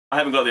I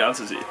haven't got the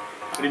answers here.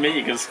 What do you mean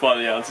you can spot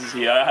the answers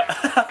here?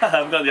 I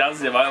haven't got the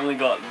answers here, but I only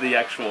got the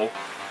actual...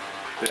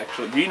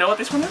 Do you know what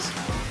this one is?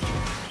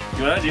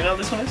 Do you know what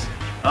this one is?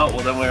 Oh,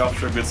 well then we're off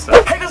to a good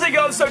start. Hey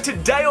guys, so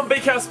today on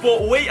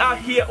BKRsport we are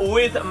here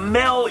with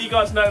Mel. You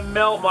guys know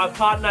Mel, my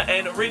partner,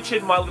 and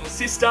Richard, my little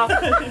sister.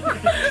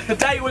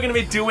 Today we're going to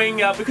be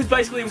doing, because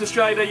basically it was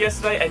Australia Day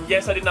yesterday, and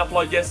yes, I didn't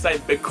upload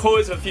yesterday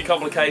because of a few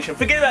complications.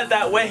 Forget about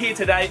that, we're here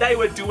today. They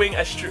were doing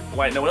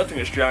wait, no, we're not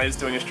doing Australians,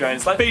 doing Australian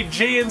slang.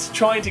 Fijians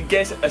trying to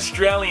guess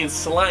Australian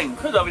slang.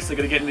 Because obviously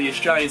going to get into the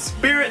Australian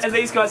spirit, and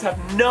these guys have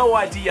no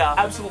idea,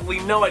 absolutely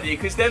no idea,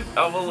 because they've,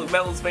 well,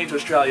 Mel's been to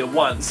Australia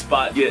once,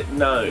 but yeah,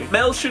 no.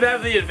 Mel should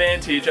have the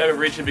advantage over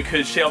Richard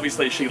because she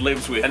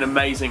lives with an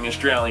amazing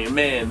Australian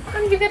man.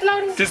 Can you get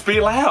loud? Just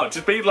be loud,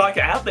 just be like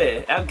out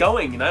there,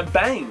 outgoing, you know,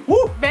 bang.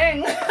 Woo!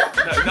 Bang.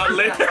 No, not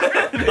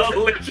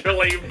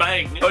literally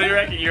bang. What do you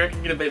reckon? You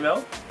reckon you're gonna beat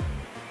Mel?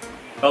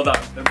 Well done,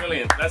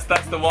 brilliant. That's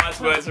the wise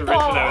words of Richard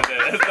over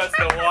there. That's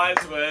the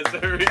wise words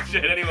of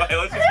Richard. Anyway,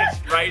 let's just get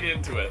straight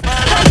into it.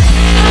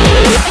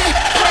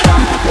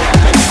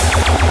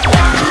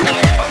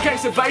 Okay,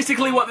 so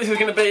basically what this is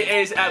going to be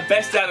is our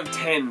best out of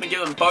 10.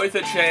 Give them both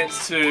a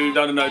chance to,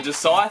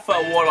 decipher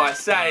what I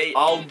say.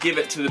 I'll give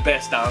it to the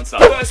best answer.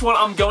 The first one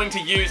I'm going to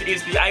use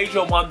is the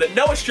age-old one that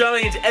no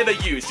Australians ever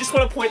use. Just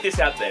want to point this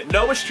out there.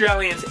 No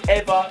Australians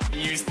ever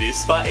use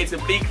this, but it's a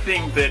big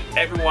thing that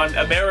everyone,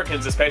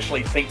 Americans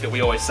especially, think that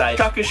we always say.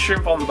 Chuck a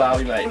shrimp on the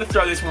barbie, mate. I'm going to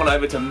throw this one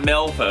over to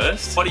Mel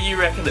first. What do you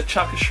reckon that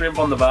chuck a shrimp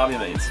on the barbie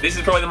means? This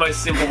is probably the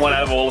most simple one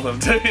out of all of them,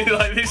 too.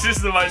 Like, this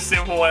is the most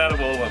simple one out of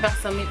all of them. Chuck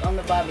some meat on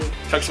the barbie.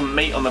 Chuck some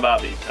meat on the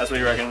barbie. That's what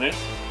you reckon it is?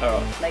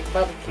 Alright. Like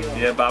barbecue.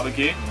 Yeah,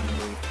 barbecue.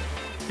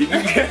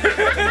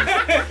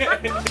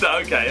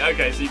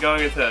 okay, so you're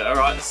going with her.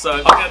 Alright, so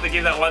I'm going to have to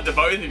give that one to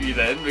both of you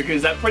then,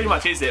 because that pretty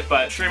much is it,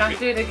 but shrimp... Can't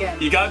do it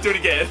again. You can't do it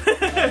again.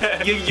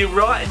 You're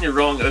right and you're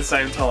wrong at the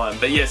same time,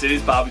 but yes, it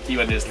is barbecue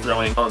and just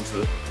throwing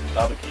onto the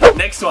barbecue.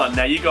 Next one.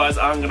 Now you guys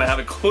aren't going to have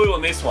a clue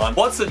on this one.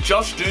 What's a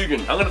Josh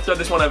Dugan? I'm going to throw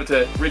this one over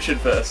to Richard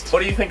first.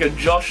 What do you think a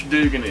Josh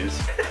Dugan is?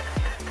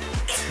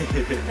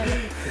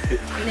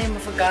 Name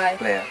of a guy.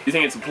 Player. You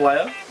think it's a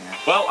player? Yeah.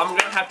 Well, I'm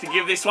gonna have to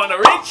give this one to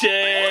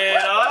Richard.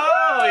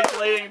 Oh, he's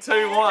leading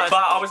 2-1.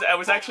 But I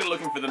was actually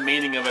looking for the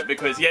meaning of it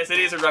because yes, it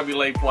is a rugby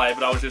league player,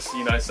 but I was just,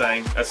 you know,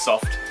 saying a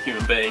soft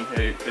human being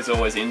who is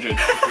always injured.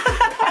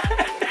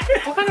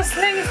 What kind of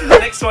slang is The this?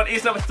 next one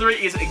is number 3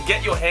 is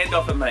get your hand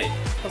off it, mate.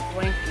 Stop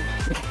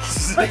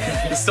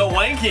wanking. Stop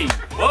wanking.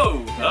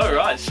 Whoa.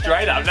 Alright,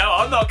 straight up. No,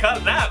 I'm not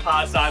cutting that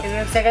part, son. Is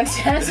there a second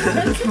chance?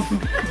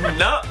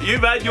 No,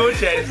 you've had your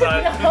chance,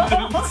 son. No.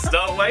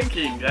 Stop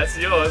wanking. That's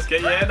yours.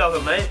 Get your hand off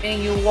it, mate.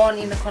 And you won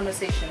in the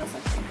conversation or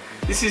something.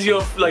 This is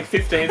your, like,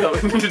 15th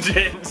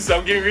opportunity, so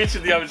I'm giving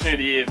Richard the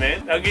opportunity here,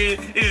 man. This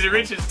is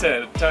Richard's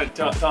turn. Time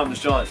to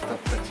shine.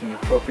 Stop touching your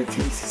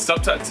properties.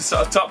 Stop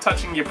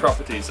touching your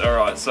properties.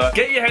 Alright, so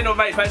get your hand on,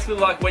 mate. It's basically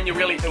like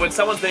when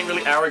someone's being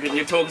really arrogant,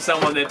 you're talking to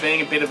someone, they're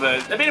being a bit of a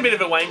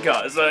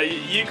wanker. So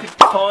you could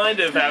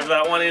kind of have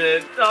that one in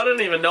it. I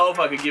don't even know if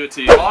I could give it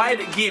to you.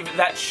 I'd give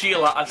that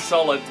Sheila a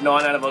solid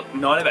 9 out of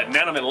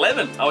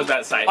 11. I was about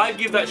to say. I'd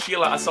give that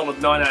Sheila a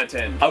solid 9 out of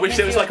 10. I wish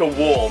there was like a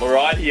wall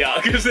right here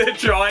because they're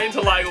trying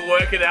to like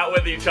work it out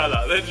with each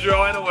other. They're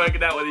trying to work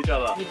it out with each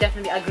other. You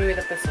definitely agree with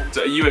the person.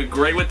 So you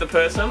agree with the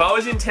person? If I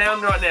was in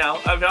town right now,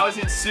 if I was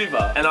in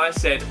Suva, and I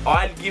said,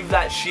 I'd give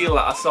that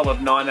Sheila a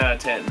solid 9 out of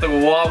 10. It's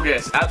a wild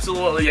guess.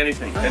 Absolutely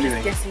anything.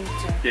 I'm guessing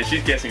too. Yeah,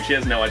 she's guessing. She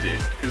has no idea.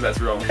 Because that's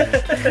wrong.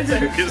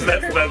 Because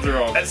that's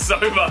wrong. That's so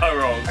far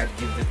wrong. I'd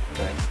give it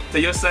to guy. So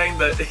you're saying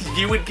that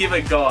you would give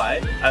a guy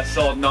a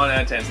solid 9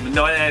 out of 10. So the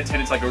 9 out of 10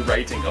 is like a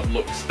rating of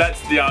looks.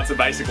 That's the answer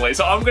basically.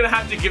 So I'm going to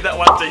have to give that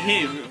one to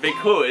him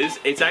because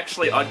it's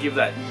actually, I'd give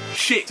that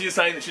shit. So you're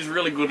saying that she's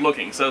really good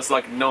looking. So it's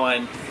like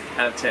 9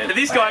 out of 10. But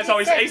this guy's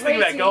always thinking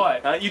that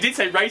guy. You did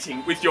say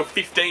rating with your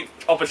 15th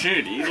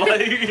opportunity.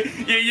 Like,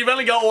 you've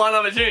only got one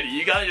opportunity.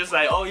 You can't just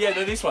say, oh yeah,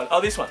 no, this one. Oh,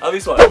 this one. Oh,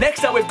 this one.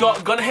 Next up, we've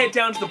got, gonna head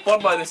down to the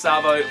bottom of this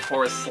arvo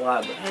for a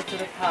slab. Head to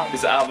the pub.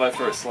 This arvo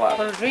for a slab.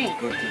 For a drink.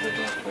 Go to the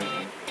bar for a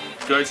drink.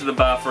 Go to the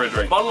bar for a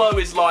drink. Bottle-o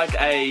is like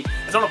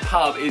it's not a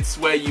pub, it's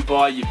where you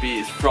buy your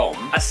beers from.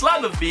 A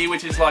slab of beer,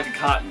 which is like a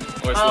carton,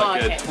 or it's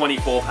a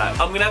 24 pack.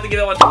 I'm gonna have to give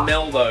that one to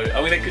Mel though.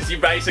 Because you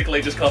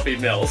basically just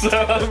copied Mel. So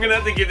I'm gonna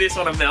have to give this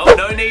one to Mel.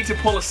 No need to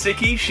pull a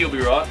sickie, she'll be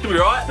right. She'll be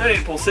right. No need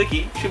to pull a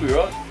sickie, she'll be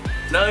right.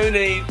 No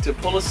need to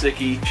pull a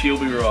sickie, she'll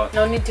be right.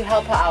 No need to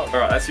help her out.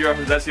 Alright,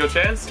 that's your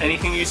chance.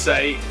 Anything you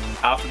say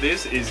after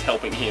this is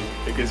helping him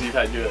because you've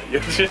had your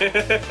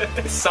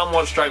it's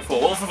somewhat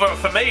straightforward. Well,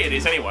 for me it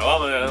is anyway.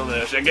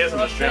 I guess I'm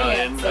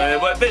Australian,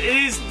 but it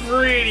is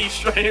pretty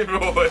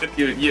straightforward.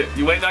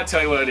 When I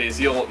tell you what it is,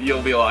 you'll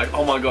be like,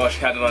 oh my gosh,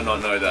 how did I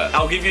not know that?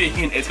 I'll give you a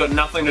hint. It's got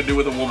nothing to do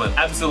with a woman.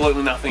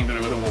 Absolutely nothing to do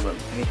with a woman.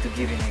 I need to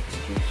give you an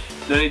excuse.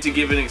 No need to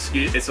give an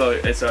excuse. It's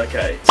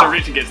okay. So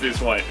Richard gets this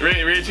point.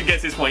 Richard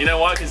gets this point. You know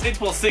why? Because it's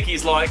what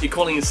sicky's like. You're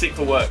calling in sick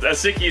for work. A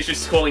sickie is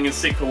just calling in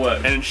sick for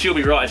work. And she'll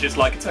be right. It's just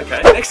like, it's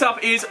okay. Next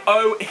up is,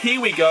 oh, here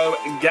we go.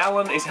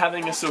 Gallon is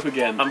having a sook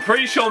again. I'm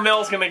pretty sure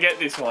Mel's gonna get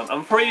this one.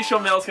 I'm pretty sure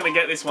Mel's gonna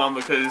get this one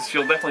because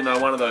she'll definitely know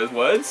one of those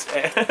words.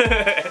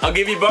 I'll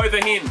give you both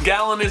a hint.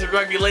 Gallon is a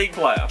rugby league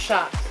player.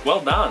 Shark. Well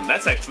done.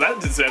 That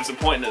deserves a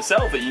point in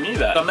itself that you knew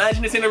that.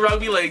 Imagine it's in a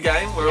rugby league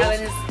game.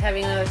 Gallon is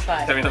having another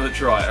try. Having another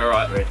try. All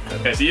right. Red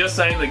card. Okay, so you're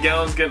saying that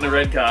Gallon's getting a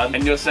red card,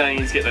 and you're saying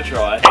he's getting a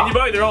try, and you're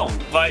both wrong.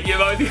 Like you're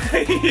both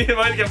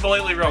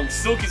completely wrong.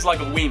 Silk is like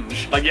a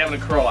whinge, like you're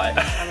having a cry. I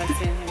haven't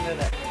seen him do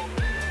that.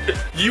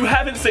 You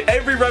haven't seen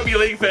every rugby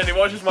league fan who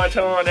watches my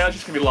channel right now is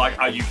just gonna be like,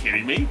 are you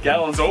kidding me?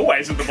 Gallon's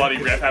always at the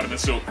bloody ref having a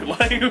sook. Like,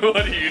 what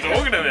are you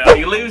talking about?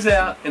 He lives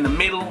out in the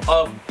middle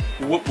of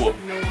whoop whoop.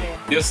 Nowhere.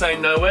 You're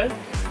saying nowhere?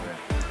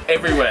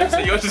 Everywhere. So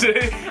you're just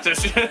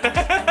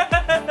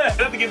I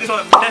don't think this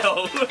one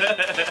Mel.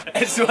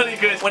 It's funny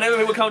because whenever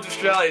people come to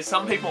Australia,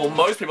 some people, or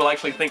most people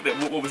actually think that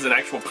whoop whoop is an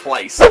actual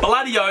place.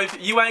 Bloody oath,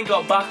 you ain't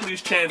got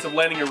Buckley's chance of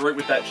landing a root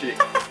with that chick.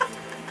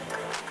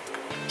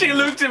 She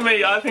looked at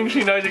me, I think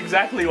she knows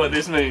exactly what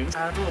this means.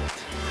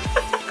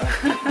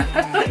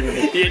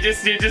 You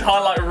just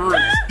highlight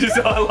roots. Just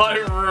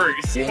highlight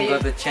roots. You ain't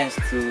got the chance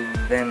to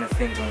land a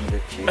finger on the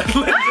cheek.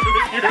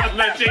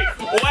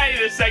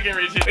 Wait a second,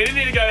 Richard. We didn't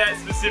need to go that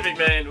specific,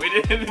 man. We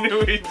didn't need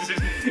to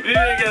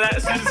go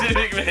that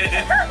specific,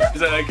 man.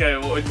 So, okay,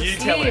 well, you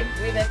tell him.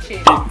 With a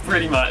chick.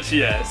 Pretty much,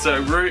 yeah.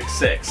 So, root,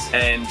 sex,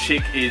 and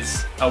chick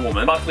is a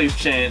woman. Buckley's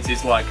chance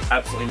is like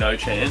absolutely no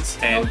chance.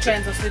 And No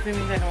chance of sleeping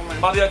with that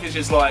woman. the oath is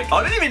just like,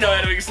 I don't even know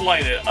how to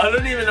explain it. I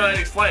don't even know how to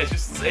explain it.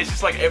 It's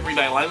just like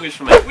everyday language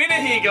for me. Winner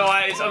here,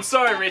 guys. I'm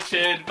sorry,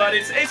 Richard, but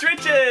it's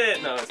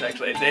Richard. No, it's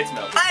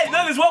Mel. Hey,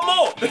 no, there's one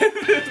more.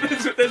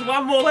 There's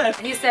one more left.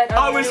 He said,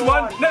 I was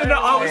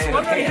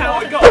wondering how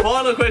it got.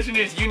 Final question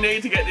is, you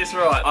need to get this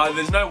right.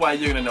 There's no way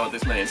you're gonna know what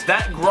this means.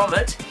 That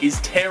grommet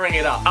is tearing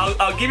it up.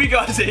 I'll give you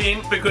guys a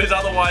hint because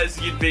otherwise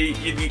you'd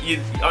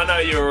I know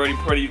you're already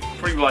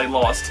pretty bloody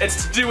lost.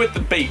 It's to do with the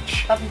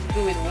beach. Something to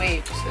do with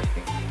waves.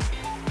 Surfing.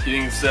 You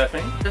think it's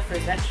surfing?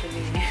 Surfers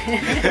actually.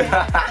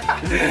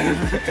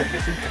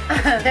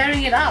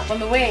 Tearing it up on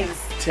the waves.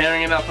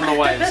 Tearing it up on the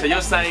waves. So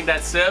you're saying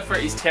that surfer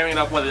is tearing it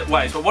up on the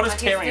waves. But what is Like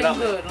tearing it he's up?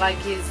 doing good. Like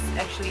he's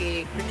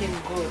actually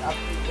freaking good up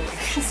the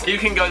waves. You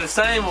can go the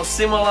same or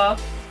similar.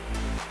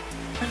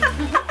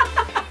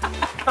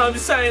 I'm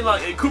just saying,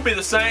 like, it could be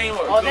the same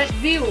or Oh, that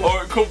view.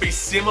 or it could be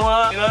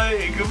similar, you know,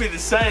 it could be the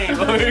same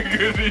or it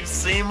could be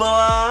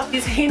similar.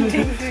 He's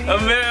hinting to you.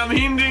 I'm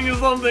hinting at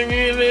something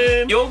here,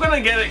 man. You're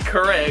gonna get it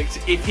correct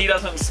if he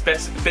doesn't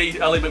be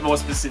a little bit more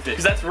specific.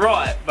 Because that's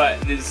right, but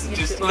there's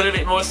just a little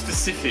bit more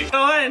specific.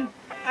 9,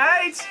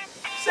 8,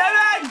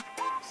 7,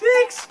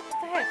 6,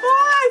 5,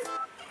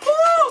 4,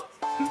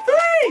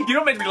 3. You're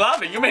not meant to be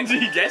laughing, you're meant to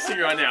be guessing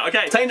right now.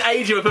 Okay, say an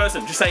age of a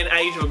person. Just say an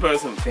age of a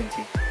person.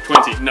 20.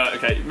 20. No,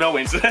 okay, Mel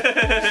wins.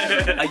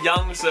 A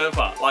young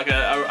surfer, like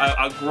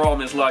a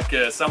grom is like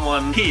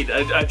someone,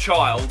 a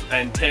child,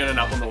 and tearing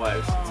up on the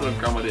waves. That's what a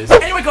grommet is.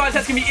 Anyway, guys,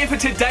 that's gonna be it for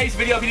today's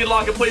video. If you did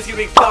like it, please give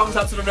me a big thumbs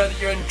up so I know that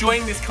you're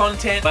enjoying this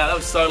content. Wow, that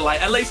was so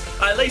late. At least,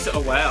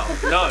 oh wow.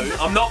 No,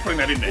 I'm not putting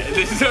that in there.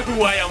 There's no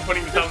way I'm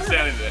putting the thumbs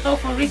down in there. Oh,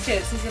 for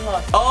Richard, since he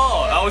lost.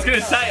 Oh, I was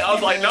gonna say, I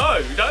was like,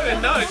 no,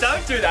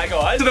 don't do that,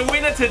 guys. So the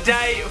winner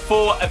today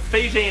for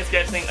Fijians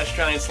guessing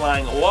Australian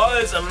slang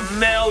was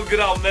Mel. Good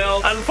old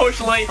Mel.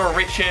 Unfortunately for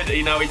Richard,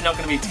 you know, he's not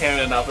going to be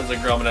tearing it up as a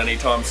grommet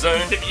anytime soon.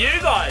 If you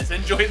guys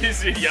enjoyed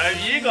this video,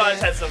 if you guys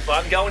had some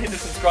fun, go and hit the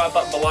subscribe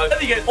button below. Don't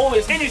forget all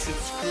this in your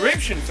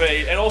subscription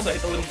feed, and also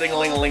hit the little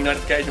ding-a-ling-a-ling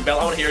notification bell.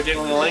 I want to hear a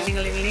ding-a-ling-a-ling.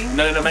 Ding-a-ling-a-ling.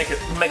 No, make it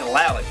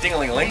loud, like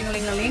ding-a-ling-a-ling.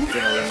 Ding-a-ling-a-ling.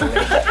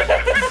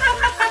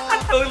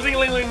 A little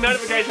ding-a-ling-a-ling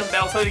notification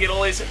bell so you get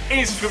all this in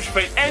your subscription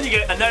feed, and you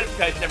get a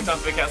notification every time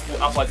BKRsport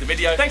uploads a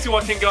video. Thanks for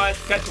watching, guys.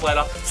 Catch you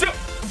later. See ya.